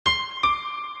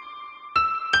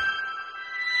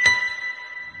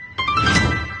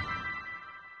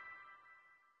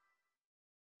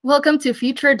Welcome to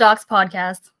Future Docs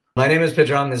Podcast. My name is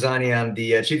Pedram Nizani. I'm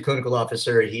the Chief Clinical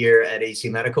Officer here at AC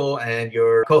Medical and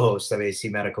your co-host of AC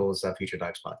Medical's Future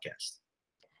Docs Podcast.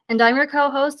 And I'm your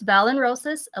co-host, Valen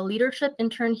Rosas, a leadership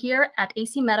intern here at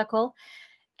AC Medical.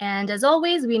 And as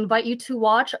always, we invite you to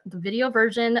watch the video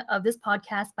version of this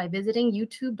podcast by visiting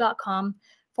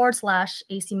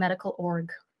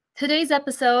youtube.com/acmedical.org. Today's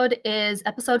episode is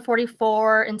episode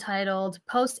 44, entitled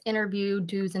Post-Interview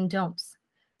Do's and Don'ts.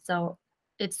 So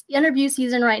it's interview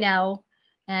season right now,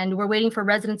 and we're waiting for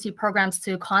residency programs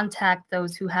to contact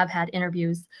those who have had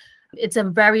interviews. It's a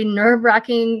very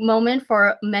nerve-wracking moment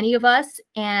for many of us,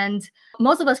 and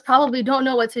most of us probably don't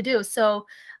know what to do. So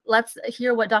let's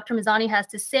hear what Dr. Mizani has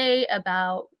to say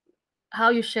about how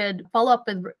you should follow up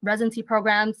with residency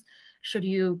programs. Should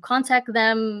you contact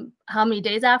them? How many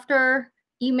days after?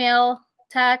 Email,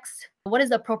 text? What is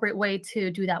the appropriate way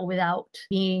to do that without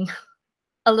being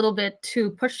a little bit too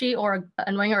pushy or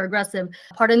annoying or aggressive?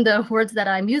 Pardon the words that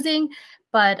I'm using,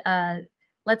 but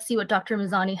let's see what Dr.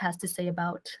 Mizani has to say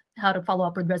about how to follow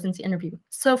up with residency interview.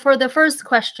 So for the first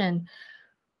question,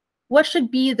 what should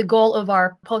be the goal of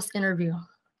our post-interview?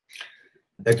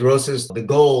 Dr. Rosas, the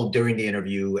goal during the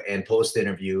interview and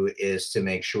post-interview is to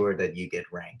make sure that you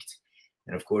get ranked.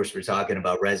 And of course, we're talking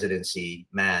about residency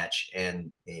match,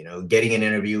 and getting an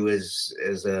interview is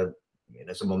a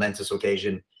it's a momentous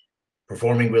occasion.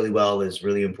 Performing really well is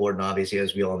really important, obviously,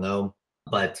 as we all know,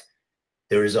 but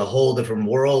there is a whole different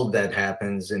world that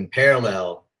happens in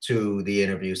parallel to the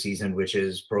interview season, which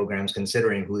is programs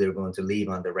considering who they're going to leave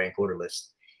on the rank order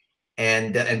list.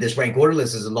 And this rank order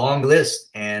list is a long list,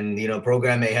 and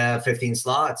program may have 15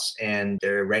 slots, and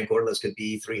their rank order list could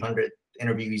be 300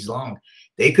 interviewees long.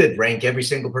 They could rank every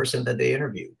single person that they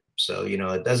interviewed. So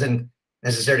it doesn't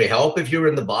necessarily help if you're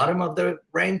in the bottom of the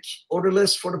rank order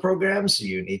list for the programs.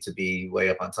 You need to be way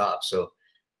up on top. So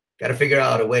got to figure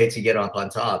out a way to get up on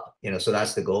top. So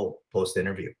that's the goal post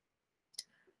interview.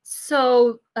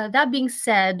 So that being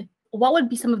said, what would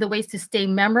be some of the ways to stay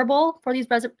memorable for these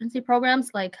residency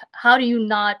programs? Like, how do you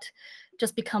not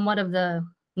just become one of the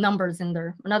numbers in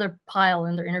another pile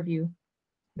in their interview?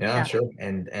 Yeah, sure.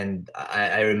 And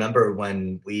I remember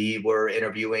when we were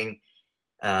interviewing,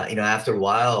 after a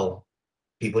while,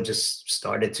 people just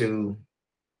started to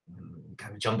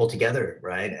kind of jumble together,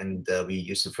 right? And we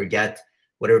used to forget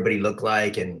what everybody looked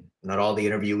like, and not all the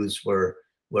interviews were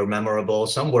memorable.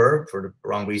 Some were for the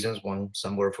wrong reasons,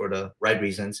 some were for the right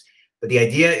reasons. But the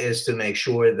idea is to make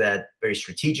sure that very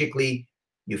strategically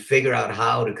you figure out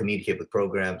how to communicate with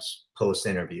programs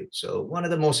post-interview. So one of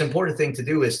the most important things to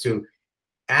do is to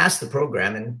ask the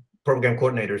program, and program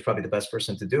coordinator is probably the best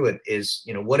person to do it, is,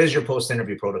 what is your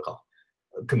post-interview protocol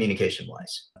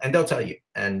communication-wise? And they'll tell you.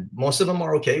 And most of them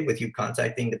are okay with you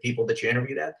contacting the people that you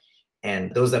interviewed at.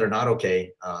 And those that are not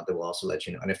okay, they will also let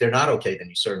you know. And if they're not okay, then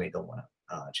you certainly don't want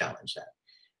to challenge that.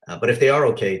 But if they are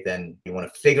okay, then you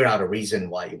want to figure out a reason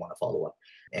why you want to follow up.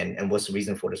 And what's the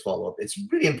reason for this follow-up? It's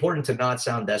really important to not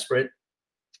sound desperate.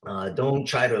 Don't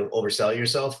try to oversell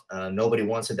yourself. Nobody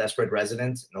wants a desperate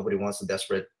resident. Nobody wants a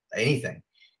desperate anything.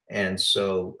 And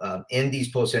so in these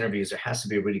post interviews, there has to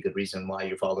be a really good reason why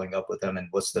you're following up with them, and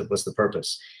what's the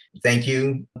purpose. Thank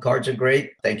you cards are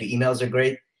great. Thank you emails are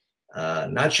great.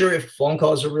 Not sure if phone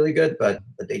calls are really good, but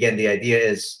again, the idea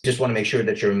is just want to make sure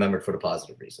that you're remembered for the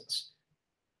positive reasons.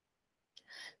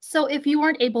 So if you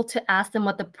weren't able to ask them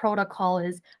what the protocol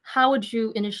is, how would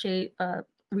you initiate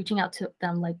reaching out to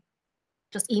them? Like,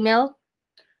 just email?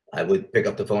 I would pick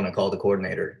up the phone and call the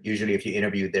coordinator. Usually if you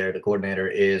interview there, the coordinator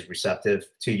is receptive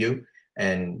to you,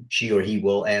 and she or he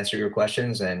will answer your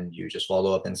questions, and you just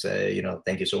follow up and say,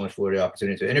 thank you so much for the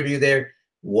opportunity to interview there.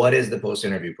 What is the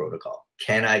post-interview protocol?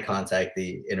 Can I contact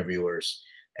the interviewers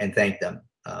and thank them?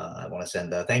 I want to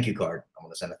send a thank you card. I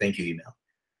want to send a thank you email.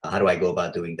 How do I go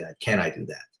about doing that? Can I do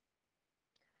that?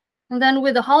 And then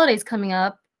with the holidays coming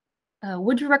up,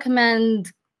 would you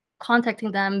recommend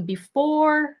contacting them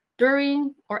before,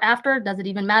 during, or after? Does it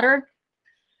even matter?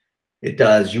 It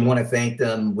does. You want to thank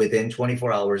them within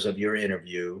 24 hours of your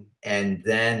interview, and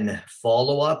then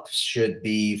follow-up should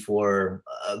be for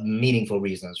meaningful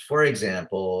reasons. For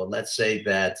example, let's say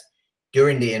that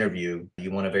during the interview,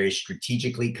 you want to very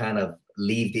strategically kind of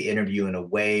leave the interview in a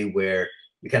way where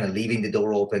you're kind of leaving the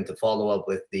door open to follow up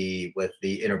with the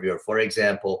interviewer. For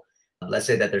example, let's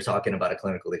say that they're talking about a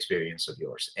clinical experience of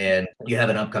yours, and you have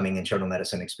an upcoming internal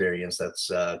medicine experience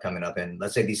that's coming up in,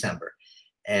 let's say, December.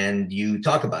 And you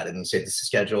talk about it and you say, this is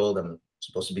scheduled. I'm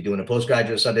supposed to be doing a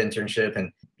postgraduate sub-internship.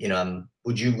 And,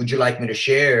 would you like me to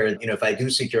share, if I do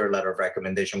secure a letter of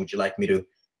recommendation, would you like me to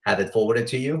have it forwarded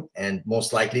to you? And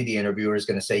most likely the interviewer is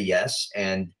going to say yes.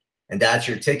 And And that's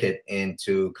your ticket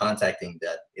into contacting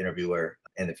that interviewer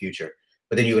in the future.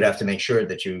 But then you would have to make sure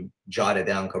that you jot it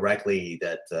down correctly,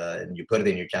 that and you put it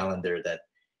in your calendar, that,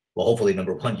 well, hopefully,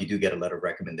 number one, you do get a letter of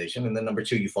recommendation, and then number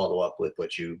two, you follow up with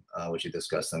what you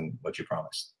discussed and what you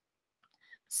promised.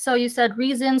 So you said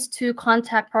reasons to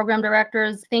contact program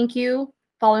directors. Thank you.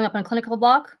 Following up on clinical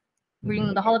block,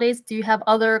 reading the holidays. Do you have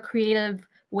other creative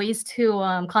ways to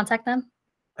contact them?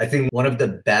 I think one of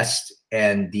the best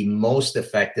and the most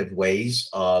effective ways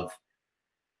of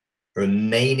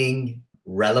remaining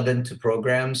relevant to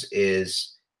programs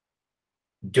is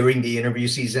during the interview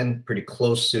season, pretty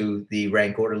close to the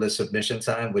rank order list submission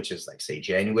time, which is like, say,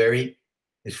 January,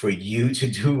 is for you to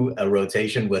do a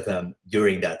rotation with them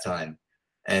during that time.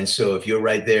 And so if you're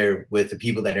right there with the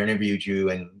people that interviewed you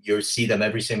and you see them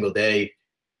every single day,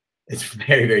 it's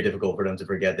very, very difficult for them to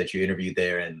forget that you interviewed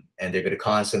there, and they're going to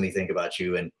constantly think about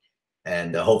you.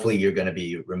 And hopefully you're going to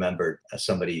be remembered as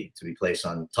somebody to be placed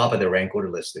on top of their rank order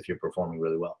list if you're performing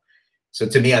really well. So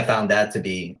to me, I found that to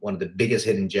be one of the biggest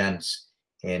hidden gems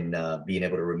in being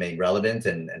able to remain relevant,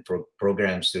 and for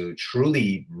programs to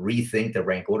truly rethink the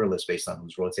rank order list based on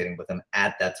who's rotating with them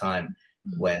at that time,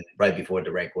 when right before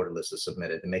the rank order list is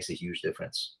submitted. It makes a huge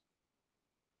difference.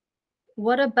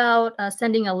 What about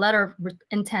sending a letter of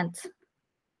intent?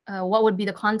 What would be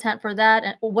the content for that?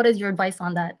 And what is your advice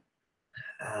on that?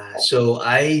 So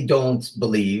I don't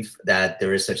believe that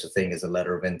there is such a thing as a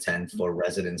letter of intent for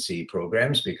residency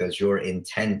programs, because your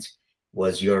intent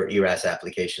was your ERAS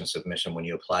application submission. When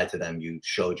you applied to them, you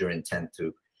showed your intent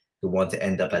to want to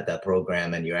end up at that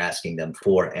program, and you're asking them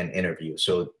for an interview.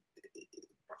 So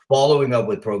following up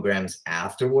with programs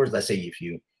afterwards, let's say if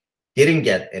you didn't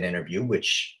get an interview,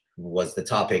 which was the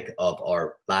topic of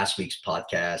our last week's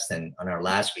podcast and on our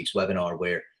last week's webinar,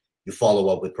 where you follow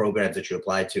up with programs that you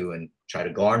applied to and try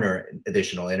to garner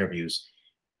additional interviews.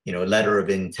 A letter of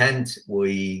intent,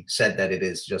 we said that it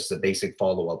is just a basic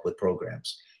follow-up with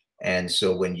programs. And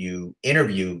so when you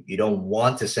interview, you don't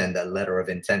want to send that letter of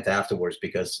intent afterwards,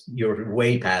 because you're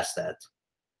way past that,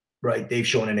 right? They've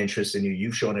shown an interest in you.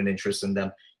 You've shown an interest in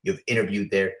them. You've interviewed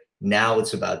there. Now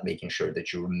it's about making sure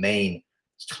that you remain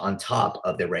on top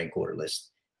of the rank order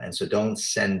list. And so don't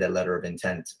send a letter of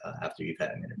intent after you've had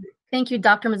an interview. Thank you,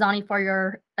 Dr. Mazzani, for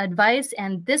your advice.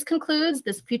 And this concludes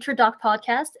this Future Doc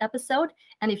podcast episode.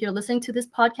 And if you're listening to this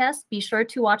podcast, be sure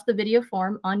to watch the video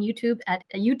form on YouTube at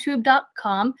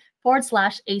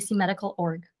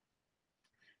youtube.com/acmedical.org.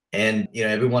 And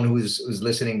everyone who's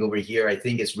listening over here, I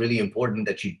think it's really important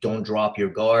that you don't drop your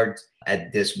guard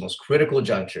at this most critical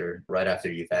juncture right after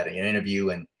you've had an interview,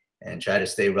 and try to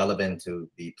stay relevant to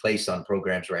be placed on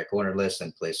programs rank order lists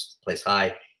and place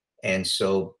high. And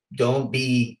so don't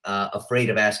be afraid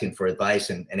of asking for advice.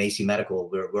 And AC Medical,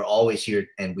 we're always here,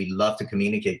 and we love to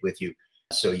communicate with you.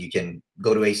 So you can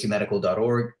go to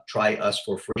acmedical.org, try us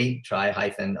for free, try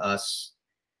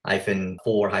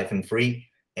 -us-for-free.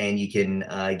 And you can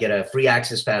get a free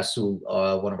access pass to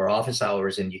one of our office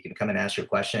hours, and you can come and ask your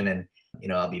question, and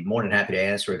I'll be more than happy to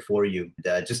answer it for you.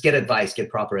 Just get advice, get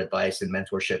proper advice and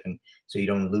mentorship, and so you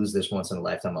don't lose this once in a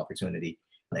lifetime opportunity.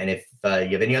 And if you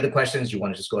have any other questions, you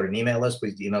want to just go ahead and email us,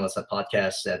 please email us at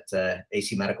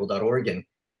podcast@acmedical.org,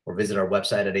 or visit our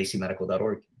website at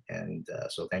acmedical.org. And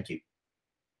so thank you.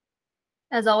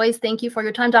 As always, thank you for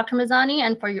your time, Dr. Mazzani,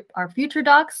 and for our future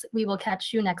docs. We will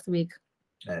catch you next week.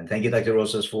 And thank you, Dr.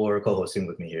 Rosas, for co-hosting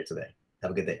with me here today.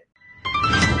 Have a good day.